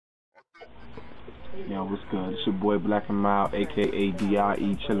Yo, what's good? It's your boy Black and Mild, aka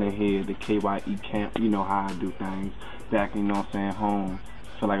D.I.E, chilling here, the K.Y.E camp. You know how I do things. Back, you know what I'm saying, home.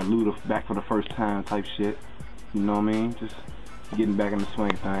 Feel like a looter back for the first time type shit. You know what I mean? Just getting back in the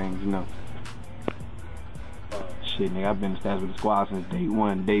swing of things, you know. Shit, nigga, I've been established with the squad since day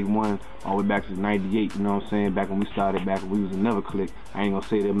one, all the way back to 98, you know what I'm saying? Back when we started, back when we was another clique. I ain't gonna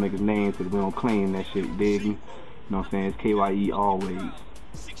say them niggas' names because we don't claim that shit, dig me? You know what I'm saying? It's K.Y.E always.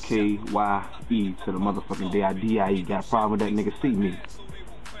 K.Y.E to the motherfucking day I D.I.E. Got a problem with that nigga, see me.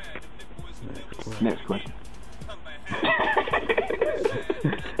 Next question.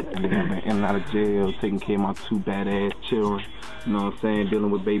 Nigga, I've been in and out of jail, taking care of my two badass children. You know what I'm saying?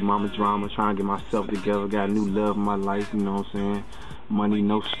 Dealing with baby mama drama, trying to get myself together. Got a new love in my life, you know what I'm saying? Money,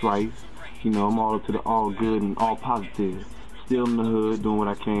 no strife. You know, I'm all up to the all good and all positive. Still in the hood, doing what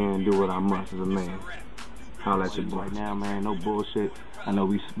I can, do what I must as a man. Holla at your boy. Right now, man, no bullshit. I know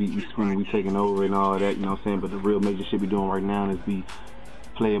we screaming, we taking over and all that, you know what I'm saying? But the real major shit we doing right now is be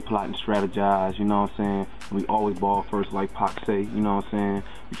play and plot and strategize, you know what I'm saying? And we always ball first, like Pac say, you know what I'm saying?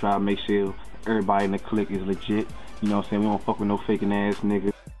 We try to make sure everybody in the clique is legit, you know what I'm saying? We don't fuck with no faking ass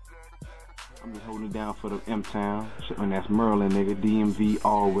niggas. I'm just holding it down for the M-Town, and that's Maryland, nigga. DMV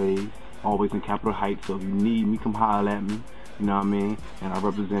always in Capitol Heights. So if you need me, come holler at me, you know what I mean? And I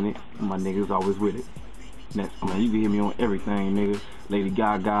represent it, and my niggas always with it. Next, man, you can hear me on everything, nigga. Lady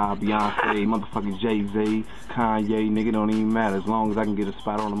Gaga, Beyonce, motherfucking Jay-Z, K.Y.E, nigga, don't even matter. As long as I can get a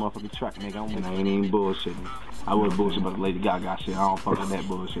spot on the motherfucking track, nigga, and I ain't even bullshitting. I was bullshit about the Lady Gaga shit. I don't fuck with that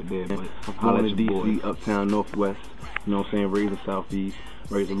bullshit there, but I'm in DC, uptown, northwest, you know what I'm saying, raised in southeast,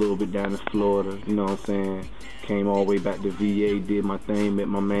 raised a little bit down in Florida, you know what I'm saying, came all the way back to VA, did my thing, met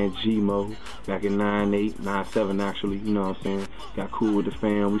my man G-Mo back in 98, 97 actually, you know what I'm saying, got cool with the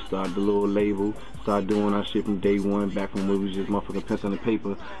fam, we started the little label, started doing our shit from day one, back when we was just motherfucking pencil and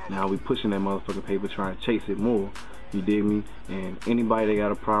paper. Now we pushing that motherfucking paper, trying to chase it more, you dig me? And anybody that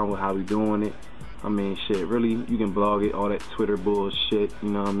got a problem with how we doing it, I mean, shit, really, you can blog it, all that Twitter bullshit, you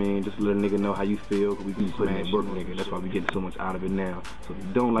know what I mean? Just let a nigga know how you feel, cause we be putting that work, nigga. That's why we getting so much out of it now. So if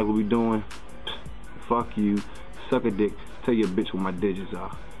you don't like what we doing, fuck you, suck a dick, tell your bitch what my digits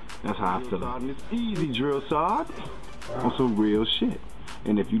are. That's how I feel. It's easy, drill sod, on some real shit.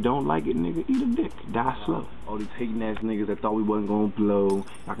 And if you don't like it, nigga, eat a dick, die slow. All these hating ass niggas that thought we wasn't gonna blow,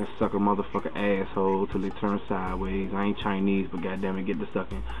 I can suck a motherfucker asshole till they turn sideways. I ain't Chinese, but goddamn it, get the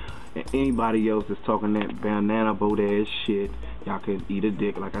sucking. And anybody else that's talking that banana boat ass shit, y'all can eat a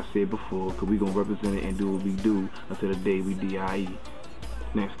dick like I said before, cause we gonna represent it and do what we do until the day we D.I.E.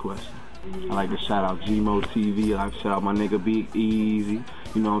 Next question. I like to shout out G-Mo T.V, I like to shout out my nigga Big Easy,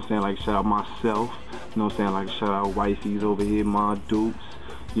 you know what I'm saying, I like to shout out myself, you know what I'm saying, I like to shout out wifeys over here, my dukes,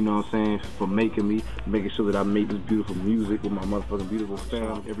 you know what I'm saying, for making sure that I make this beautiful music with my motherfucking beautiful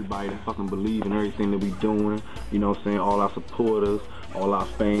family, everybody that fucking believe in everything that we doing, you know what I'm saying, all our supporters, all our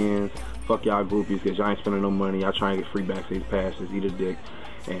fans, fuck y'all groupies, cause y'all ain't spending no money, y'all trying to get free backstage passes, eat a dick.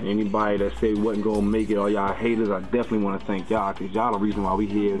 And anybody that say we wasn't gonna make it, all y'all haters, I definitely wanna thank y'all, cause y'all the reason why we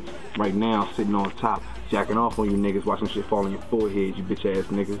here right now, sitting on top, jacking off on you niggas, watching shit fall on your forehead, you bitch ass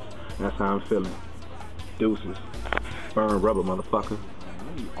niggas. That's how I'm feeling. Deuces. Burn rubber, motherfucker.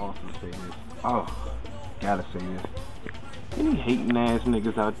 Let me also say this. Oh, gotta say this. Any hating ass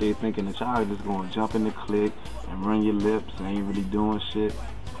niggas out there thinking that y'all just gonna jump in the clique and run your lips and ain't really doing shit,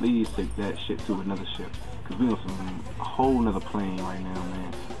 please take that shit to another ship. Cause we on a whole nother plane right now,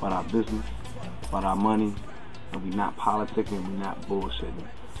 man. About our business, about our money, and we not politicking, we not bullshitting.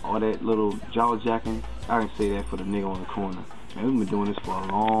 All that little jaw jacking, I can say that for the nigga on the corner. Man, we've been doing this for a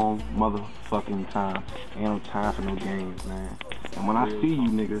long motherfucking time. Ain't no time for no games, man. And when I see you,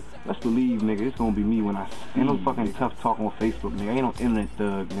 nigga, let's believe, nigga, it's gonna be me when I see you. Ain't no fucking tough talk on Facebook, nigga. Ain't no internet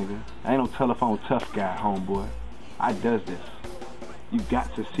thug, nigga. I ain't no telephone tough guy, homeboy. I does this. You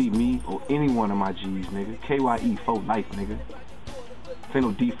got to see me or any one of my G's, nigga. K.Y.E. for life, nigga. This ain't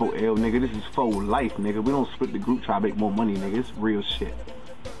no D4L, nigga. This is for life, nigga. We don't split the group, try to make more money, nigga. It's real shit.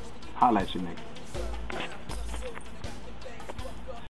 Holla at you, nigga.